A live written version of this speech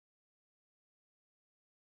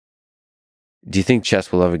Do you think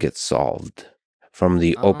chess will ever get solved from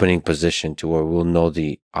the opening position to where we'll know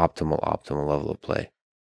the optimal level of play?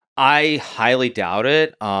 I highly doubt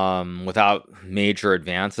it. Without major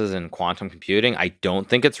advances in quantum computing, I don't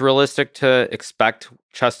think it's realistic to expect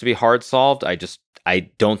chess to be hard solved. I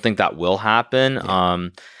don't think that will happen. Yeah.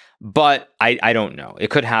 But I don't know.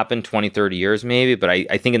 It could happen 20, 30 years maybe, but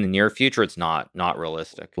I think in the near future it's not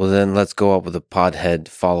realistic. Well, then let's go up with a podhead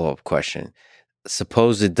follow-up question.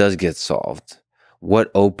 Suppose it does get solved.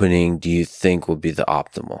 What opening do you think will be the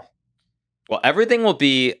optimal? Well, everything will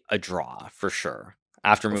be a draw for sure.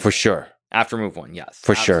 After move sure. After move 1, yes.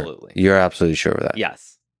 For absolutely. sure. You're absolutely sure of that.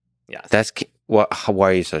 Yes. That's what. Why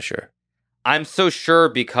are you so sure? I'm so sure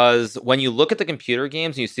because when you look at the computer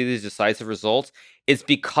games and you see these decisive results, it's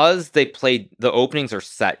because the openings are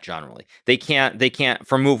set generally. They can't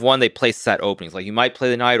for move 1, they play set openings. Like you might play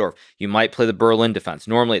the Najdorf, you might play the Berlin defense.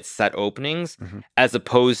 Normally it's set openings as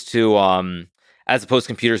opposed to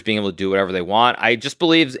computers being able to do whatever they want. I just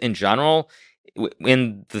believe in general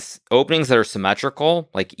in the openings that are symmetrical,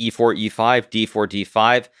 like E4, E5,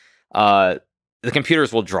 D4, D5, the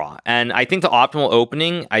computers will draw. And I think the optimal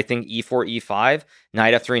opening, I think E4, E5,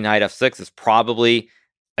 knight F3, knight F6 is probably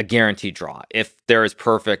a guaranteed draw. If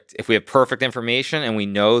we have perfect information and we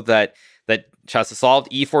know that chess is solved,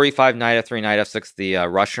 E4, E5, knight F3, knight F6, the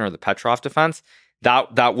Russian or the Petrov defense,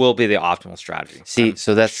 that will be the optimal strategy. See,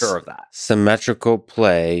 so that's sure of that. Symmetrical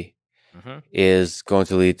play is going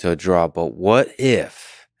to lead to a draw. But what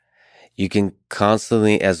if you can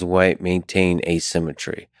constantly, as white, maintain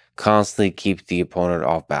asymmetry, constantly keep the opponent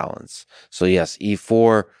off balance? So yes,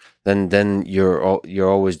 E4, then you're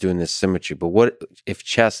always doing this symmetry. But what if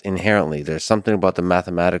chess inherently, there's something about the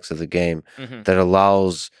mathematics of the game that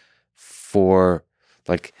allows for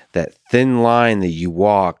like that thin line that you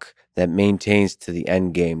walk that maintains to the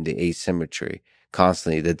end game the asymmetry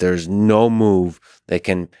constantly, that there's no move that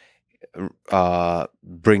can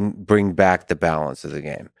bring back the balance of the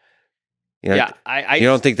game. You know, you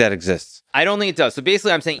don't think that exists? I don't think it does. So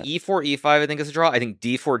basically, I'm saying E4, E5, I think is a draw. I think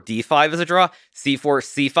D4, D5 is a draw.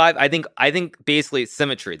 C4, C5. I think basically it's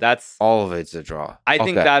symmetry. That's all of it's a draw. I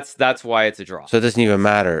think that's why it's a draw. So it doesn't even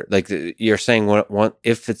matter. Like you're saying,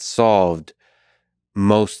 if it's solved,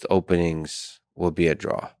 most openings will be a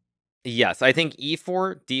draw. Yes, I think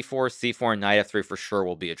E4, D4, C4, and knight F3 for sure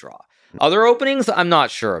will be a draw. Other openings, I'm not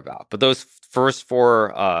sure about. But those first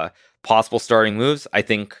 4 possible starting moves, I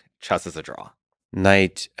think chess is a draw.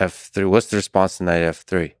 Knight F3. What's the response to knight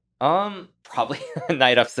F3? Probably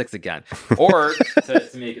knight F6 again. Or, to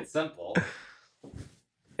make it simple,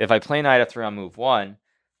 if I play knight F3 on move 1,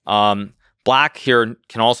 black here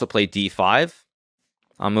can also play D5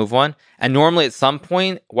 on move 1. And normally at some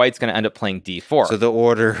point, white's going to end up playing D4. So the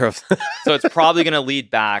order of... So it's probably going to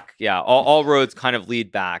lead back. Yeah, all roads kind of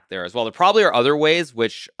lead back there as well. There probably are other ways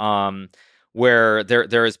which where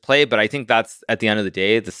there is play, but I think that's, at the end of the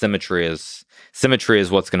day, the symmetry is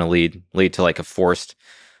what's going to lead to like a forced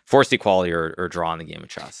equality or draw in the game of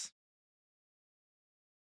chess.